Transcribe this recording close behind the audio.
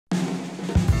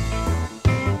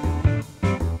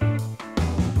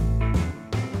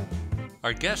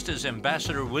Our guest is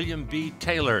Ambassador William B.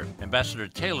 Taylor. Ambassador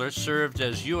Taylor served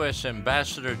as U.S.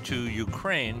 Ambassador to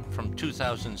Ukraine from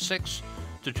 2006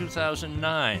 to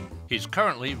 2009. He's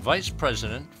currently Vice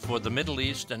President for the Middle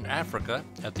East and Africa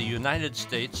at the United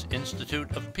States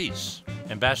Institute of Peace.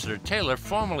 Ambassador Taylor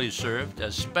formerly served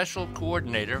as Special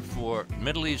Coordinator for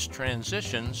Middle East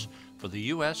Transitions for the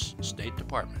U.S. State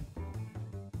Department.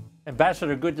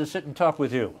 Ambassador, good to sit and talk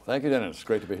with you. Thank you, Dennis.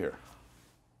 Great to be here.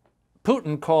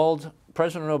 Putin called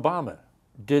President Obama.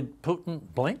 Did Putin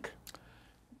blink?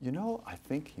 You know, I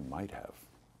think he might have.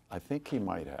 I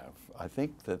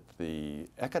think that the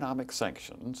economic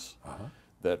sanctions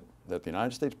that the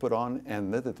United States put on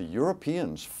and that the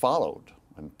Europeans followed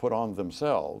and put on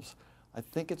themselves, I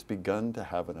think it's begun to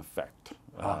have an effect.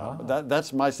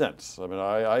 That's my sense. I mean,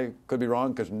 I could be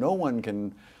wrong because no one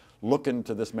can look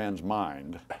into this man's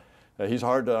mind. He's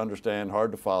hard to understand,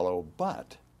 hard to follow,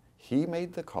 but he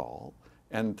made the call.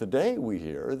 And today we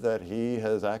hear that he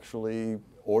has actually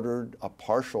ordered a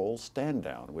partial stand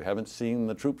down. We haven't seen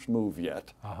the troops move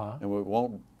yet, and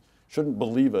we shouldn't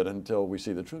believe it until we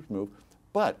see the troops move.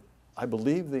 But I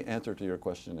believe the answer to your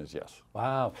question is yes.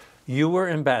 Wow. You were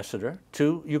ambassador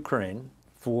to Ukraine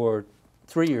for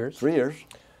 3 years. 3 years.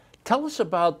 Tell us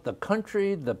about the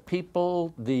country, the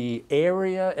people, the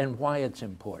area, and why it's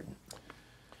important.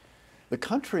 The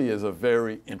country is a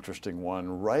very interesting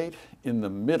one, right in the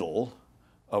middle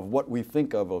of what we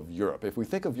think of Europe. If we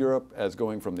think of Europe as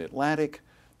going from the Atlantic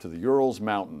to the Urals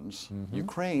Mountains,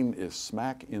 Ukraine is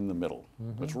smack in the middle.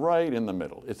 It's right in the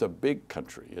middle. It's a big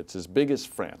country. It's as big as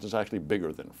France. It's actually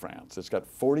bigger than France. It's got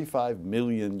 45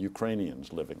 million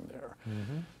Ukrainians living there.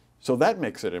 So that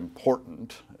makes it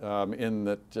important in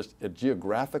that just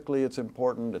geographically it's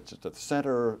important. It's at the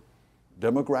center.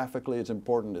 Demographically it's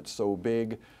important. It's so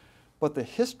big. But the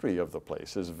history of the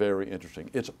place is very interesting.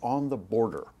 It's on the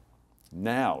border.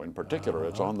 Now, in particular,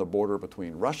 it's on the border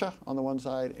between Russia on the one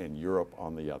side and Europe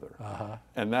on the other.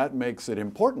 And that makes it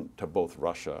important to both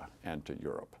Russia and to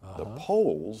Europe. The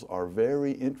Poles are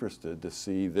very interested to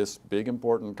see this big,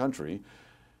 important country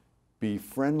be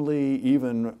friendly,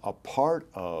 even a part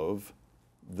of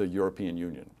the European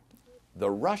Union.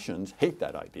 The Russians hate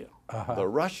that idea. The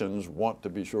Russians want to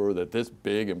be sure that this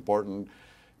big, important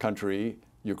country,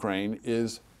 Ukraine,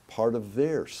 is part of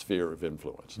their sphere of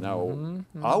influence. Now,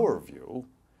 our view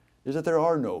is that there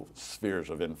are no spheres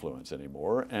of influence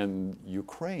anymore, and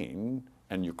Ukraine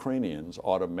and Ukrainians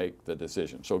ought to make the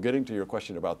decision. So getting to your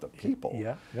question about the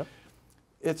people,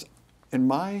 it's, in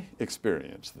my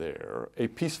experience there, a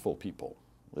peaceful people.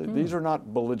 These are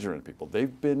not belligerent people.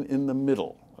 They've been in the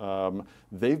middle.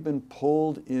 They've been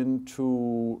pulled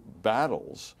into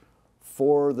battles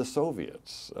for the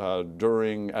Soviets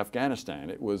during Afghanistan.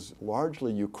 It was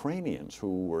largely Ukrainians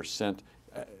who were sent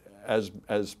as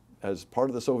part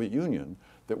of the Soviet Union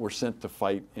that were sent to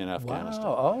fight in Afghanistan.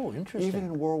 Wow. Oh, interesting. Even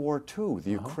in World War II,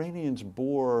 the Ukrainians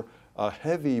bore a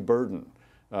heavy burden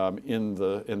in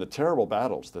the terrible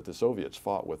battles that the Soviets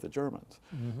fought with the Germans.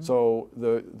 So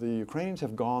the Ukrainians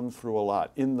have gone through a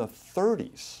lot. In the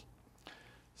 30s,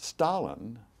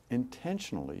 Stalin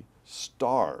intentionally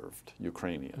starved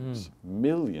Ukrainians.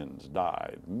 Millions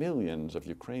died. Millions of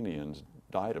Ukrainians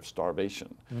died of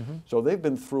starvation. So they've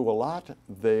been through a lot.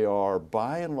 They are,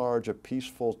 by and large, a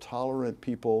peaceful, tolerant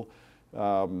people,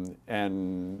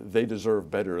 and they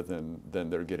deserve better than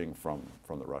they're getting from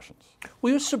the Russians.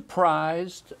 Were you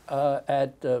surprised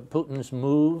at Putin's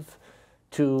move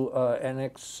to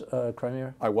annex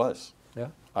Crimea? I was. Yeah?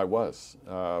 I was.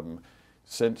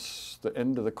 Since the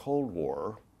end of the Cold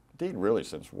War, indeed really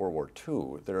since World War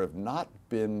II, there have not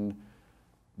been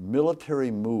military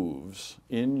moves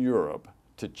in Europe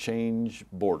to change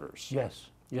borders. Yes.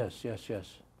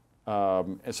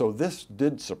 And so this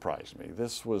did surprise me.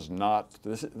 This was not,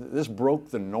 this broke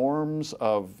the norms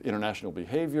of international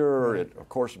behavior. It, of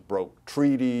course, broke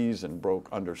treaties and broke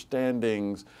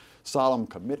understandings, solemn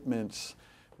commitments.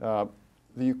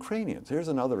 The Ukrainians, here's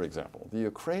another example. The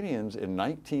Ukrainians in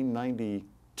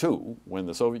 1992, when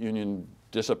the Soviet Union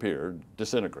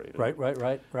disintegrated.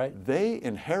 Right. They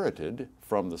inherited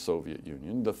from the Soviet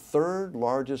Union the third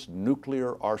largest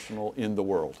nuclear arsenal in the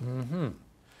world.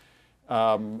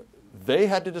 They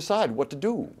had to decide what to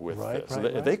do with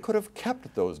this. They could have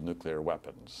kept those nuclear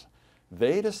weapons.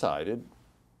 They decided,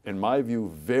 in my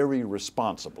view, very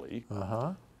responsibly,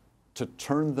 to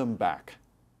turn them back,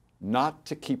 not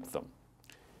to keep them.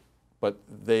 But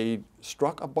they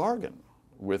struck a bargain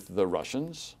with the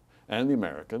Russians and the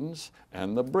Americans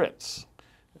and the Brits.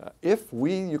 If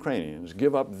we Ukrainians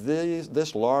give up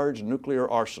this large nuclear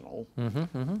arsenal,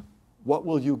 what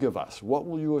will you give us? What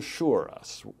will you assure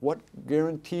us? What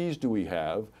guarantees do we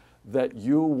have that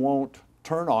you won't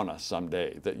turn on us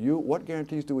someday, that what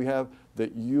guarantees do we have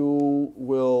that you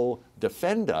will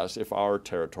defend us if our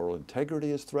territorial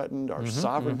integrity is threatened, our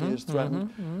sovereignty is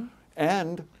threatened?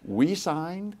 And we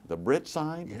signed, the Brits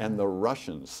signed, and the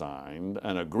Russians signed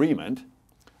an agreement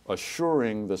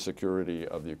assuring the security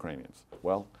of the Ukrainians.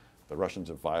 Well, the Russians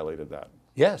have violated that.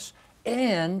 Yes,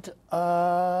 and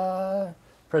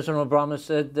President Obama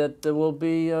said that there will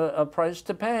be a price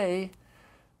to pay,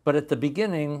 but at the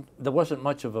beginning, there wasn't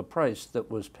much of a price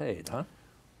that was paid, huh?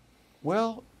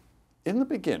 Well, in the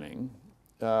beginning,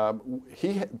 President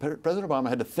Obama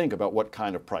had to think about what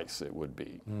kind of price it would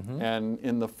be. And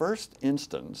in the first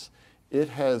instance, it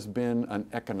has been an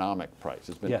economic price.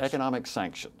 It's been economic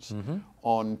sanctions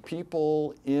on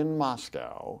people in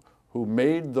Moscow who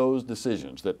made those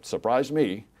decisions that surprised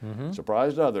me,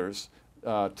 surprised others,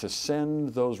 to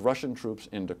send those Russian troops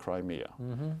into Crimea.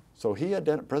 So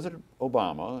President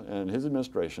Obama and his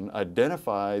administration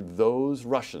identified those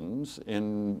Russians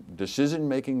in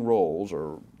decision-making roles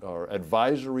or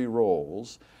advisory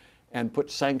roles and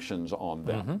put sanctions on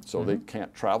them. So they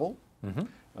can't travel.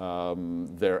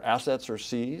 Their assets are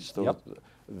seized.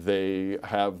 They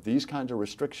have these kinds of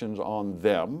restrictions on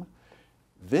them.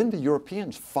 Then the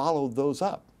Europeans followed those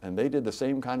up, and they did the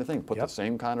same kind of thing, put the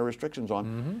same kind of restrictions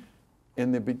on.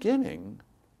 In the beginning,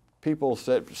 people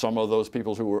said, some of those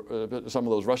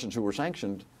Russians who were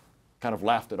sanctioned kind of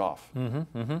laughed it off.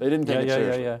 They didn't take it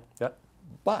seriously.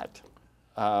 But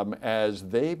as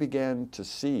they began to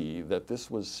see that this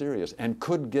was serious and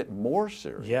could get more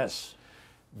serious,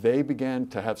 they began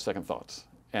to have second thoughts.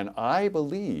 And I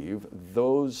believe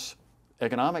those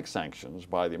economic sanctions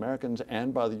by the Americans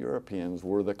and by the Europeans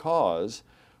were the cause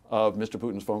of Mr.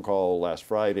 Putin's phone call last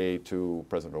Friday to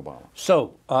President Obama.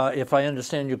 So, if I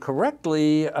understand you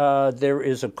correctly, there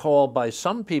is a call by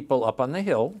some people up on the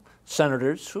Hill,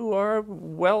 senators who are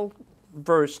well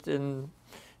versed in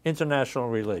international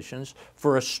relations,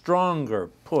 for a stronger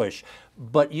push.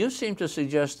 But you seem to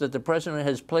suggest that the president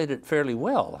has played it fairly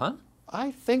well, huh?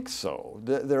 I think so.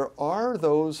 There are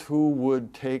those who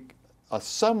would take a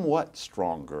somewhat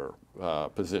stronger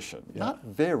position, not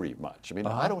very much. I mean,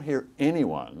 I don't hear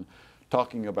anyone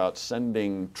talking about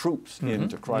sending troops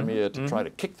into Crimea to try to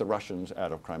kick the Russians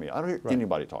out of Crimea. I don't hear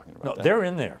anybody talking about that. They're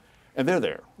in there. And they're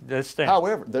there.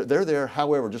 However, they're there.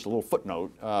 However, just a little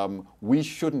footnote, we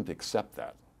shouldn't accept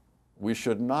that. We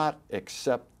should not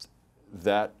accept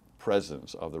that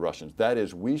presence of the Russians. That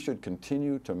is, we should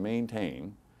continue to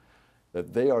maintain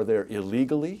that they are there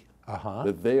illegally,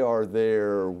 that they are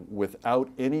there without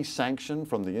any sanction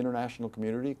from the international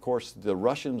community. Of course, the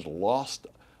Russians lost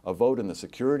a vote in the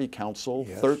Security Council,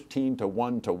 13 to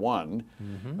 1 to 1.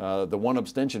 The one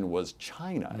abstention was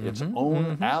China, its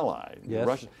own ally.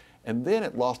 Russia. And then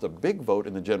it lost a big vote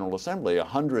in the General Assembly,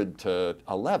 100 to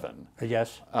 11.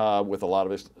 With a lot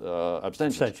of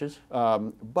abstentions.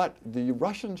 But the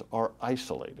Russians are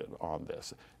isolated on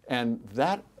this. And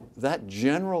that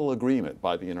general agreement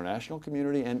by the international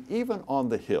community and even on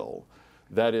the Hill,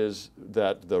 that is,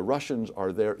 that the Russians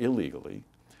are there illegally,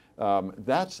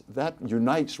 that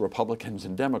unites Republicans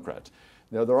and Democrats.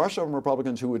 Now, there are some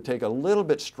Republicans who would take a little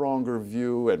bit stronger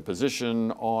view and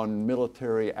position on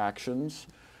military actions.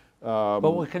 But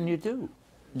what can you do?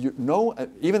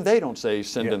 Even they don't say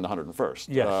send in the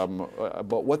 101st.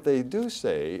 But what they do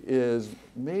say is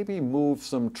maybe move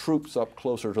some troops up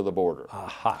closer to the border.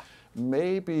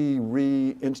 Maybe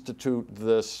reinstitute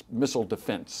this missile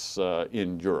defense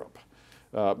in Europe.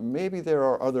 Maybe there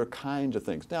are other kinds of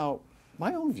things. Now,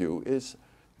 my own view is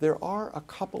there are a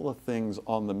couple of things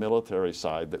on the military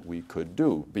side that we could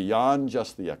do beyond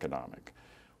just the economic.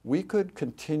 We could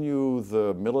continue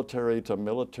the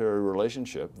military-to-military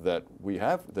relationship that we,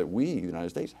 the United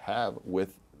States, have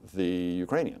with the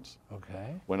Ukrainians.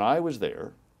 When I was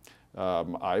there,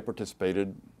 I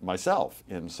participated myself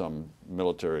in some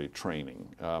military training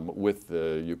with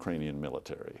the Ukrainian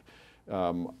military.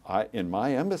 In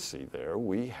my embassy there,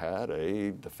 we had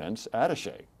a defense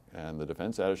attaché, and the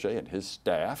defense attaché and his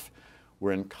staff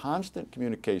were in constant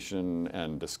communication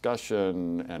and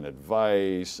discussion and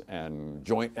advice and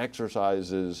joint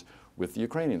exercises with the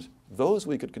Ukrainians. Those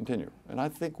we could continue, and I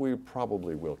think we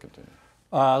probably will continue.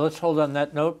 Let's hold on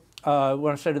that note. I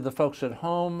want to say to the folks at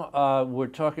home, we're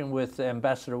talking with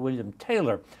Ambassador William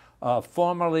Taylor,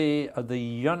 formerly the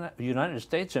United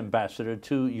States ambassador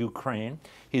to Ukraine.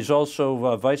 He's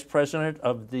also vice president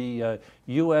of the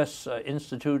U.S.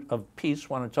 Institute of Peace,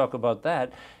 want to talk about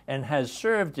that, and has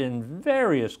served in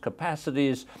various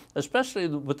capacities, especially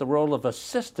with the role of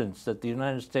assistance that the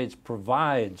United States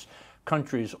provides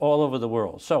countries all over the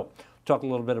world. So, talk a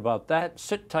little bit about that.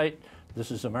 Sit tight.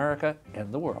 This is America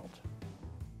and the World.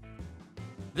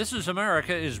 This is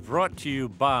America is brought to you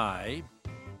by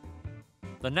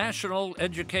the National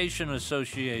Education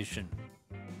Association,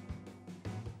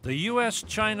 the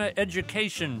U.S.-China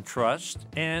Education Trust,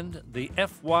 and the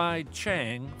F.Y.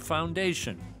 Chang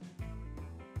Foundation.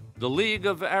 The League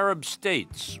of Arab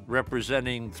States,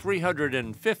 representing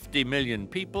 350 million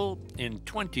people in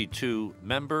 22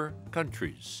 member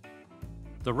countries.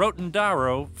 The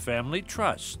Rotendaro Family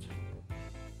Trust.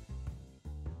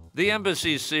 The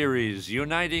Embassy Series,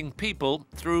 uniting people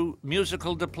through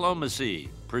musical diplomacy,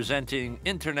 presenting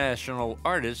international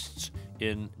artists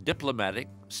in diplomatic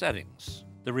settings.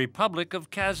 The Republic of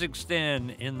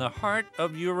Kazakhstan, in the heart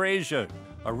of Eurasia,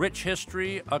 a rich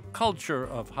history, a culture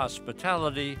of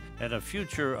hospitality, and a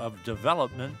future of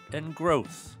development and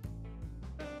growth.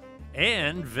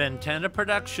 And Ventana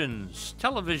Productions,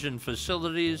 television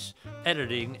facilities,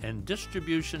 editing, and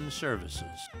distribution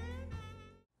services.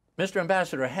 Mr.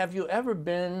 Ambassador, have you ever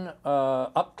been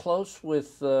up close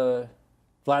with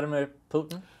Vladimir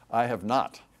Putin? I have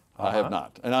not. I have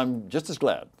not. And I'm just as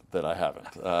glad that I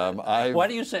haven't. Why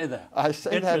do you say that? I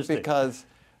say that because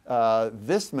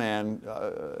this man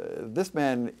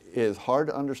is hard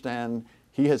to understand.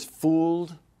 He has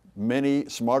fooled many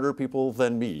smarter people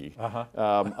than me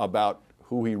about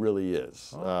who he really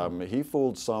is. He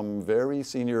fooled some very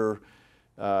senior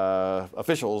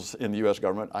officials in the U.S.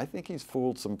 government. I think he's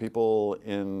fooled some people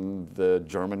in the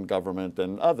German government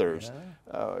and others.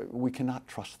 Yeah. We cannot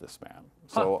trust this man.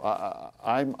 So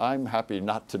I'm happy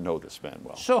not to know this man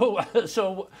well.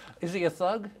 So is he a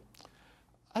thug?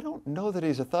 I don't know that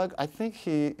he's a thug. I think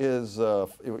he is,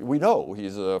 we know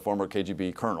he's a former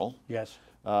KGB colonel. Yes.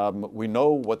 We know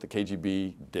what the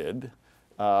KGB did.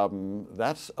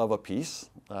 That's of a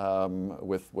piece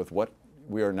with what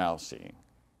we are now seeing.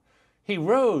 He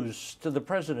rose to the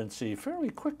presidency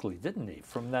fairly quickly, didn't he,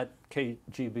 from that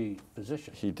KGB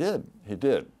position? He did. He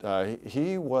did.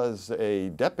 He was a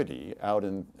deputy out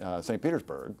in St.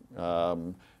 Petersburg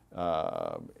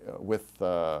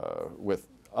with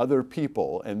other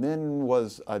people, and then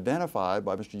was identified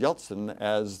by Mr. Yeltsin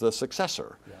as the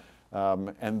successor. Yeah.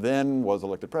 And then was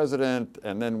elected president,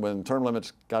 and then when term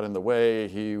limits got in the way,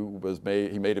 he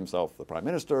made himself the prime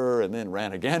minister, and then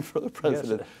ran again for the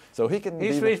president. Yes. So he can.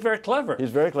 He's very clever.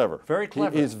 He's very clever. Very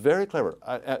clever. He's very clever,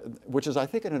 which is, I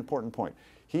think, an important point.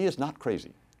 He is not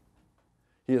crazy.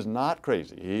 He is not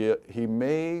crazy. He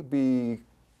may be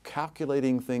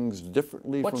calculating things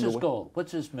differently. What's his goal?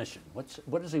 What's his mission?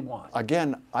 What does he want?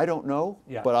 Again, I don't know,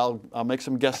 but I'll make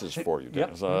some guesses for you,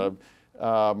 Dennis. Yep.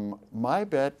 My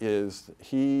bet is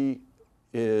he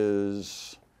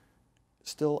is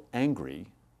still angry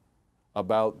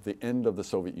about the end of the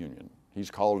Soviet Union. He's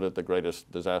called it the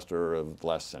greatest disaster of the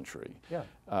last century.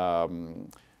 Yeah.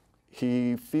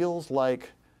 He feels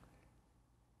like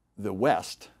the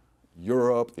West,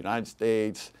 Europe, the United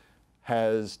States,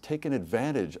 has taken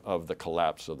advantage of the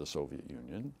collapse of the Soviet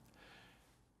Union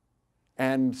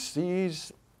and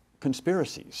sees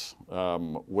conspiracies,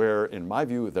 where, in my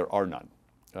view, there are none.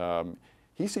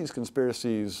 He sees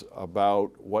conspiracies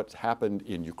about what happened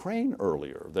in Ukraine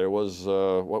earlier. There was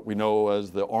what we know as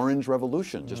the Orange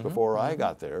Revolution just before I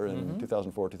got there in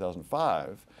 2004,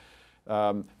 2005,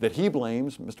 that he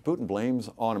blames, Mr. Putin blames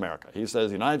on America. He says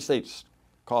the United States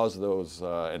caused those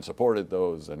and supported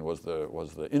those and was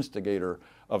the instigator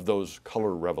of those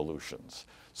color revolutions.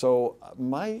 So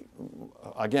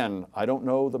again, I don't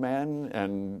know the man,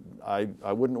 and I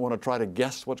wouldn't want to try to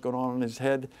guess what's going on in his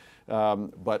head,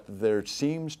 but there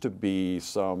seems to be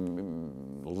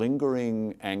some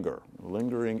lingering anger,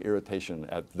 lingering irritation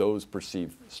at those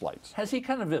perceived slights. Has he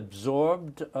kind of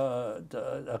absorbed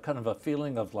a kind of a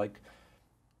feeling of like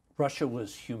Russia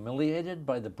was humiliated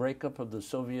by the breakup of the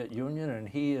Soviet Union, and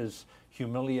he is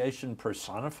humiliation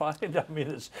personified? I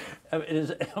mean,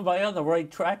 am I on the right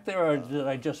track there, or did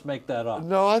I just make that up?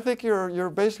 No, I think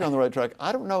you're basically on the right track.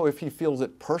 I don't know if he feels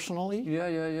it personally.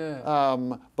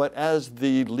 Yeah. But as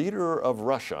the leader of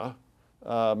Russia,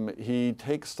 he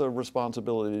takes the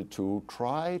responsibility to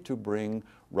try to bring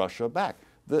Russia back.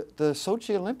 The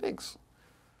Sochi Olympics,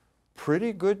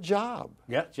 pretty good job.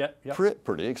 Yeah.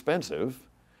 Pretty expensive.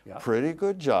 Yeah. Pretty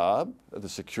good job. The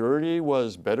security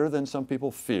was better than some people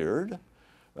feared.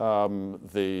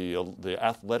 The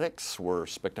athletics were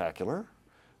spectacular.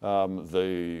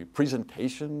 The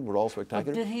presentation were all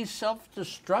spectacular. But did he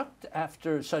self-destruct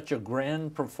after such a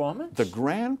grand performance? The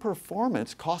grand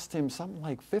performance cost him something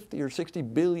like $50 or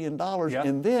 $60 billion, yeah.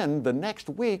 And then the next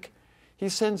week he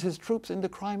sends his troops into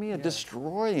Crimea, yes.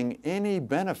 destroying any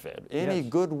benefit, any yes.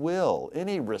 goodwill,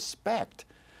 any respect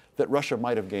that Russia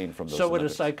might have gained from those So would a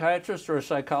Olympics. psychiatrist or a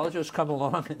psychologist come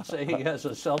along and say he has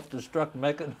a self-destruct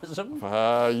mechanism?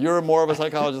 You're more of a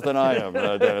psychologist than I am,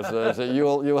 Dennis. So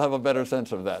you'll have a better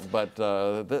sense of that. But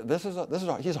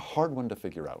he's a hard one to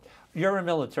figure out. You're a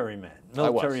military man,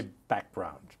 military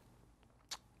background.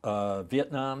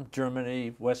 Vietnam,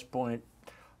 Germany, West Point.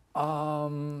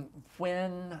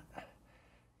 When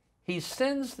he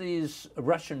sends these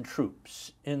Russian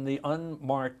troops in the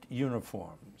unmarked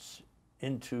uniforms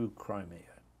into Crimea,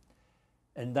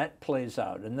 and that plays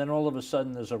out, and then all of a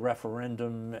sudden there's a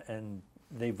referendum and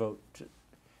they vote to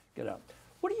get out.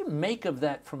 What do you make of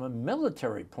that from a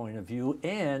military point of view,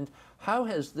 and how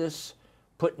has this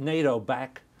put NATO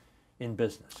back in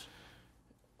business?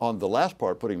 On the last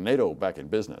part, putting NATO back in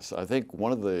business, I think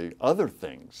one of the other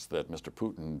things that Mr.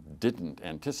 Putin didn't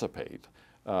anticipate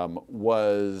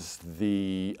was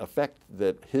the effect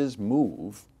that his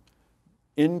move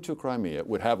into Crimea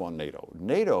would have on NATO.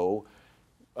 NATO,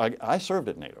 I served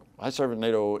at NATO. I served at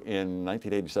NATO in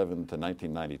 1987 to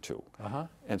 1992.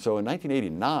 And so in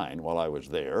 1989, while I was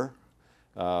there,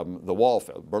 the wall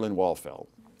fell, Berlin Wall fell.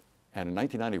 And in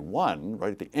 1991,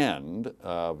 right at the end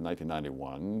of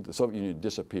 1991, the Soviet Union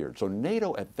disappeared. So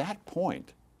NATO at that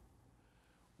point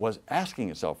was asking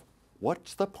itself,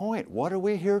 what's the point? What are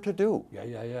we here to do?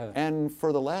 Yeah. And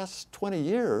for the last 20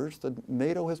 years,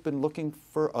 NATO has been looking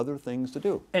for other things to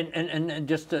do. And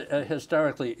just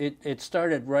historically, it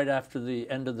started right after the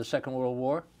end of the Second World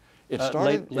War? It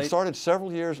started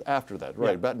several years after that,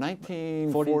 right? About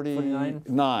 1949.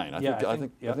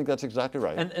 I think that's exactly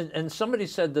right. And somebody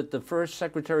said that the first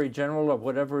Secretary General, or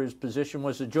whatever his position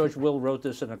was, George Will wrote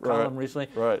this in a column recently.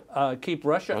 Right. Keep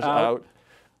Russia out.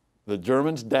 The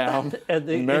Germans down, and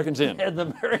the Americans in. And the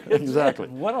Americans exactly.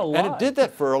 in. What a lie. And it did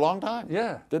that for a long time.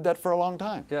 Yeah. Did that for a long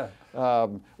time. Yeah.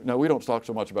 Now, we don't talk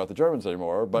so much about the Germans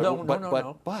anymore, but,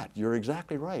 no. But you're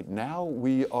exactly right. Now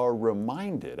we are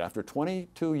reminded, after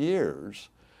 22 years,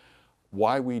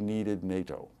 why we needed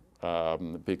NATO.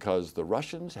 Because the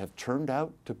Russians have turned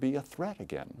out to be a threat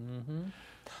again.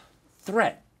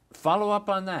 Threat. Follow up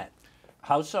on that.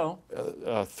 How so?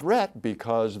 A threat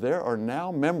because there are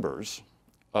now members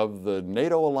of the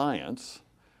NATO alliance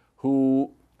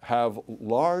who have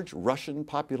large Russian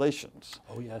populations.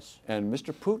 Oh, yes. And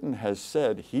Mr. Putin has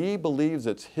said he believes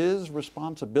it's his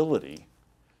responsibility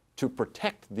to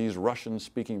protect these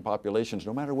Russian-speaking populations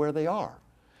no matter where they are.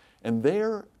 And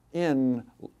they're in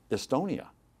Estonia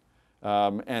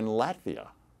and Latvia.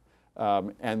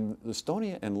 And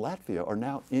Estonia and Latvia are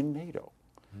now in NATO.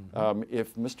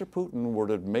 If Mr. Putin were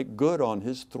to make good on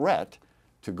his threat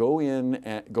to go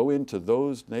into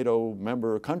those NATO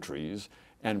member countries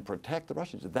and protect the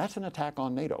Russians, that's an attack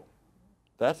on NATO.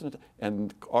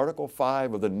 And Article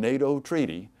 5 of the NATO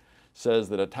Treaty says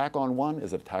that attack on one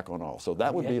is an attack on all. So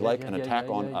that would be like an attack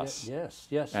on us. Yes.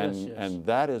 And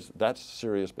that's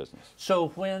serious business. So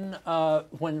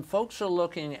when folks are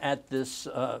looking at this,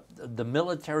 the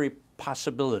military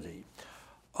possibility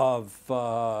of,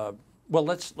 well,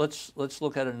 let's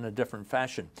look at it in a different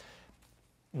fashion.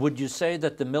 Would you say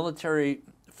that the military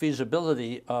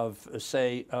feasibility of,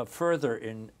 say, further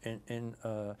in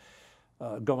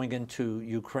going into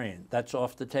Ukraine, that's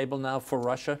off the table now for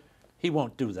Russia? He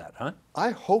won't do that, huh?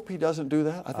 I hope he doesn't do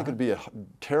that. I think it'd be a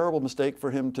terrible mistake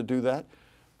for him to do that.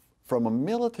 From a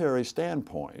military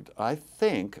standpoint, I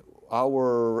think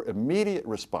our immediate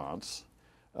response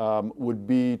would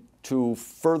be to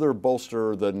further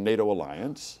bolster the NATO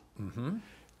alliance.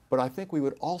 But I think we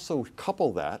would also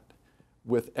couple that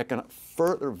with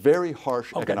very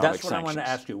harsh economic sanctions. That's what I want to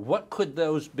ask you. What could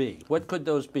those be? What could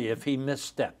those be if he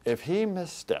missteps? If he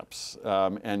missteps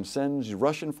and sends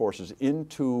Russian forces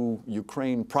into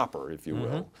Ukraine proper, if you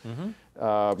will,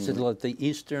 so like the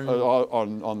eastern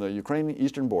on the Ukrainian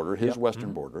eastern border, his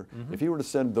western border. If he were to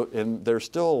send, and there's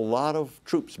still a lot of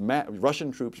troops,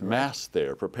 Russian troops massed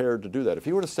there, prepared to do that. If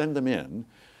he were to send them in,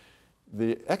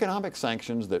 the economic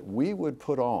sanctions that we would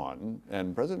put on,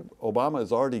 and President Obama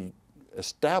has already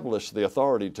established the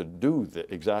authority to do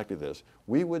exactly this,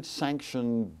 we would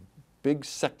sanction big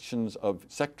sectors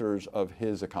of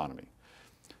his economy.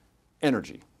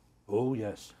 Energy. Oh,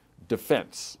 yes.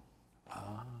 Defense.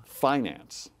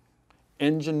 Finance.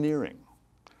 Engineering.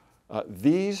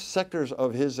 These sectors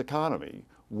of his economy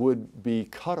would be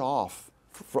cut off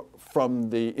from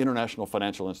the international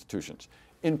financial institutions.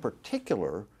 In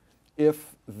particular,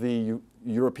 if the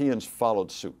Europeans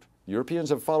followed suit. Europeans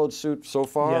have followed suit so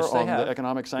far on the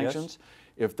economic sanctions.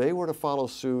 If they were to follow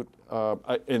suit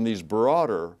in these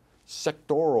broader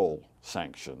sectoral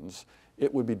sanctions,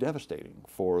 it would be devastating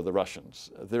for the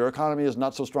Russians. Their economy is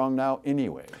not so strong now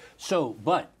anyway. So,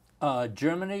 but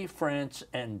Germany, France,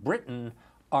 and Britain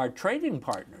are trading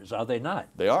partners, are they not?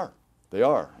 They are. They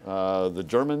are. The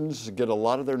Germans get a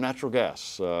lot of their natural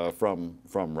gas from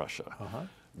Russia.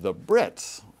 The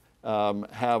Brits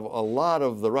have a lot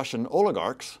of the Russian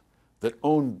oligarchs that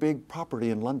own big property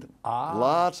in London.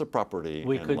 Lots of property in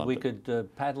London. We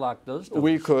could padlock those doors.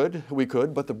 We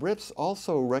could, but the Brits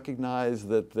also recognize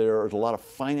that there's a lot of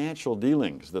financial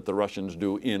dealings that the Russians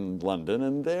do in London,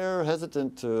 and they're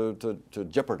hesitant to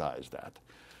jeopardize that.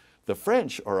 The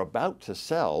French are about to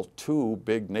sell 2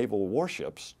 big naval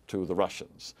warships to the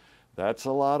Russians. That's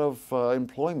a lot of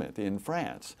employment in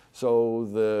France. So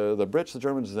the Brits, the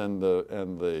Germans, and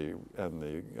the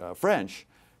French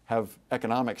have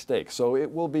economic stakes. So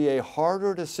it will be a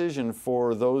harder decision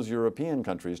for those European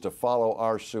countries to follow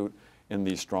our suit in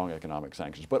these strong economic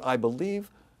sanctions. But I believe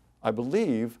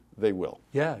they will.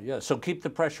 Yeah, yeah. So keep the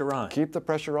pressure on. Keep the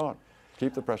pressure on.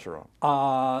 Keep the pressure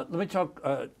on. Let me talk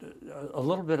a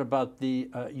little bit about the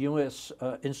U.S.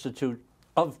 Institute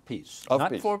of Peace.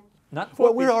 Not for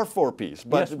peace. We are for peace,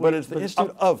 but, yes, but it's the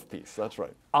Institute of Peace. That's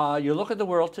right. You look at the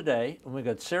world today, and we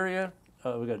got Syria,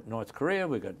 we got North Korea,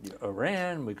 we got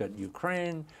Iran, we got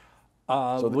Ukraine.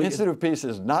 So the Institute of Peace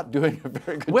is not doing a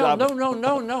very good well, job.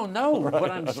 No. Right,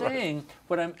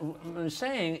 what I'm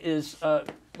saying is,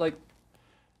 like,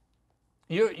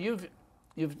 you've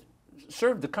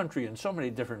served the country in so many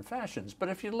different fashions. But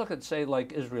if you look at, say,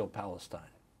 like Israel-Palestine,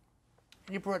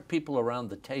 you brought people around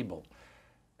the table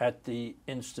at the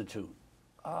Institute.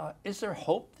 Is there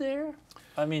hope there?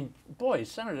 I mean, boy,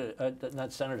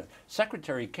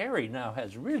 Secretary Kerry now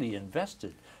has really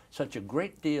invested such a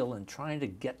great deal in trying to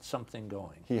get something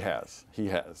going. He has,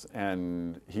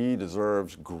 and he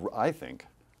deserves, I think,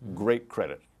 great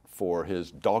credit for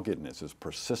his doggedness, his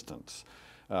persistence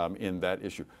in that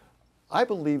issue. I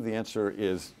believe the answer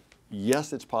is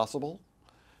yes, it's possible.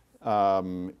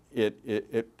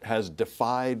 It has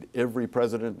defied every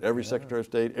president, every Secretary of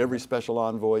State, every special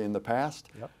envoy in the past.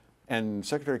 Yep. And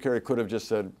Secretary Kerry could have just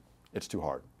said, it's too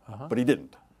hard. But he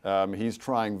didn't. He's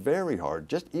trying very hard.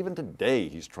 Just even today,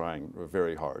 he's trying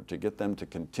very hard to get them to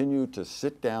continue to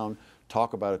sit down,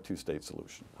 talk about a 2-state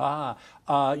solution.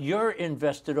 You're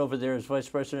invested over there as Vice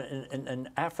President in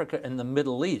Africa and the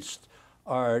Middle East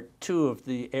are 2 of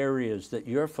the areas that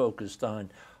you're focused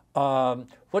on.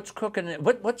 What's cooking?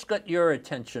 What's got your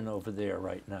attention over there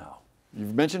right now?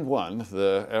 You've mentioned one,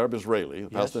 the Arab-Israeli, the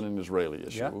Palestinian-Israeli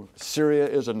issue. Yep. Syria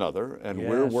is another, and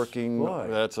we're working.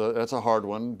 That's a hard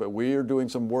one, but we are doing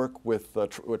some work with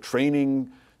training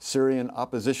Syrian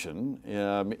opposition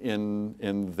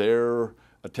in their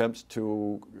attempts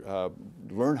to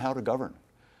learn how to govern.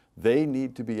 They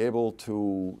need to be able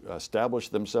to establish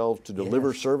themselves to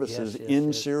deliver services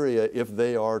in Syria if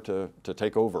they are to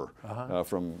take over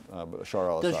from Bashar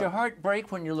al-Assad. Does your heart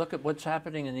break when you look at what's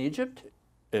happening in Egypt?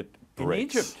 It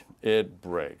breaks. In Egypt. It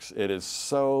breaks. It is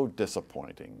so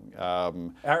disappointing.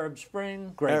 Arab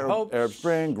Spring, great hopes. Arab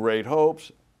Spring, great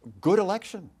hopes. Good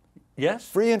election. Yes.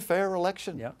 Free and fair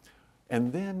election. Yep.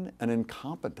 And then an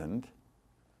incompetent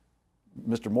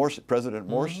Mr. Morsi, President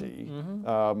Morsi,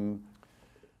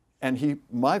 and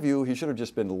my view, he should have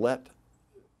just been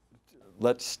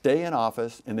let stay in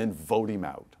office and then vote him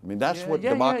out. I mean, that's what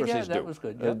democracies do. That was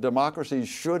good. Yep. Democracies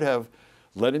should have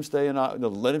let him stay in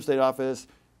office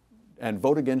and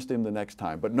vote against him the next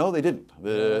time. But no, they didn't.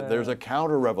 There's a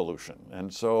counter-revolution,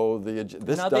 and so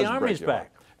now the army's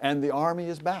back, and the army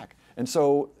is back, and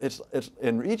so it's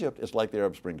in Egypt. It's like the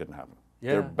Arab Spring didn't happen.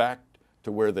 Yeah. They're back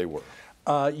to where they were.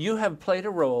 You have played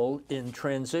a role in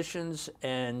transitions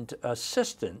and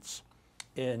assistance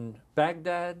in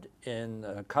Baghdad, in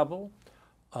Kabul,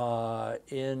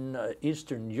 in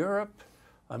Eastern Europe.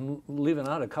 I'm leaving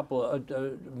out a couple of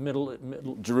middle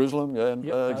Jerusalem,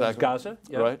 exactly. Gaza,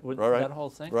 right, that whole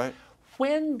thing. Right.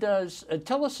 When does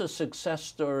tell us a success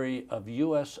story of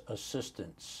U.S.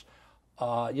 assistance?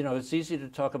 You know, it's easy to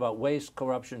talk about waste,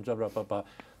 corruption, blah, blah, blah, blah.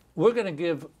 We're going to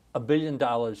give $1 billion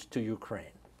to Ukraine.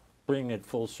 Bring it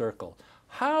full circle.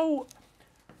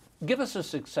 Give us a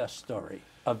success story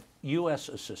of U.S.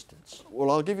 assistance.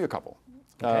 Well, I'll give you a couple.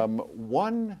 Okay.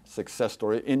 One success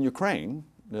story in Ukraine,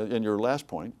 in your last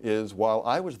point, is while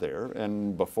I was there,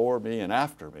 and before me and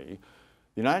after me,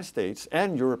 the United States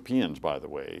and Europeans, by the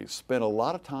way, spent a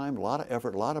lot of time, a lot of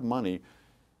effort, a lot of money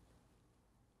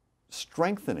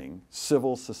strengthening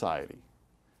civil society.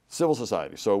 Civil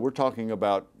society. So we're talking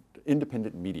about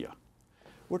independent media.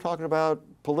 We're talking about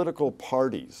political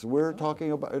parties. We're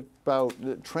talking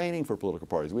about training for political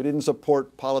parties. We didn't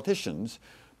support politicians,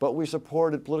 but we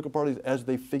supported political parties as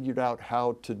they figured out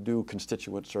how to do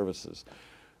constituent services.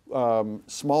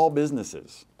 Small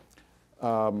businesses.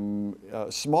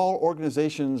 small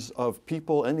organizations of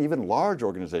people and even large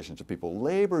organizations of people,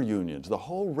 labor unions, the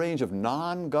whole range of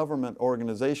non-government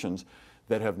organizations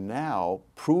that have now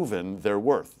proven their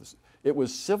worth. It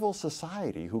was civil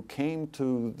society who came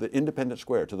to the Independence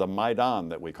Square, to the Maidan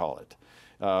that we call it,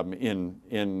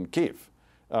 in Kiev.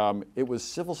 It was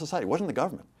civil society. It wasn't the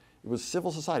government. It was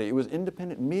civil society. It was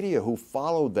independent media who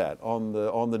followed that on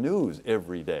the news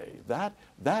every day.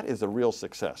 That is a real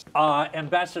success.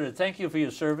 Ambassador, thank you for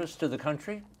your service to the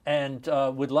country, and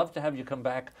we'd love to have you come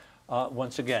back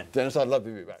once again. Dennis, I'd love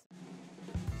to be back.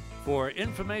 For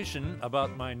information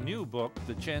about my new book,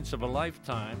 The Chance of a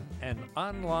Lifetime, and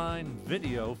online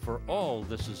video for all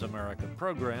This Is America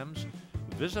programs,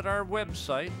 visit our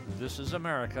website,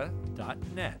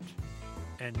 thisisamerica.net.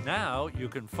 And now you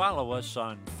can follow us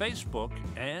on Facebook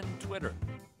and Twitter.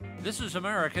 This is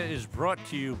America is brought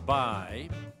to you by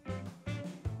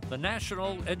the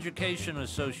National Education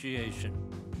Association,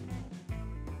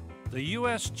 the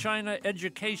U.S.-China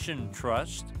Education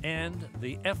Trust, and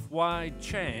the F.Y.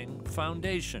 Chang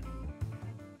Foundation.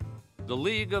 The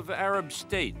League of Arab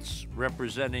States,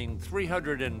 representing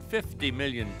 350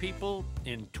 million people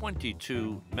in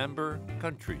 22 member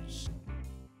countries.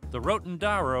 The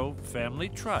Rotendaro Family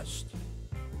Trust.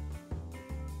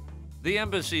 The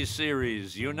Embassy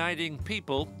Series, uniting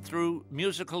people through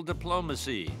musical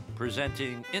diplomacy,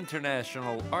 presenting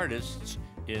international artists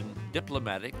in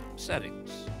diplomatic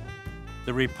settings.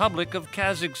 The Republic of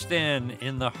Kazakhstan,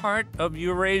 in the heart of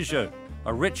Eurasia,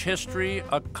 a rich history,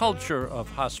 a culture of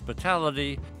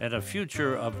hospitality, and a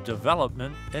future of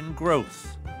development and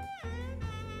growth.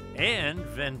 And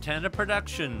Ventana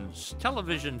Productions,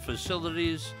 television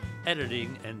facilities,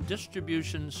 editing and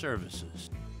distribution services.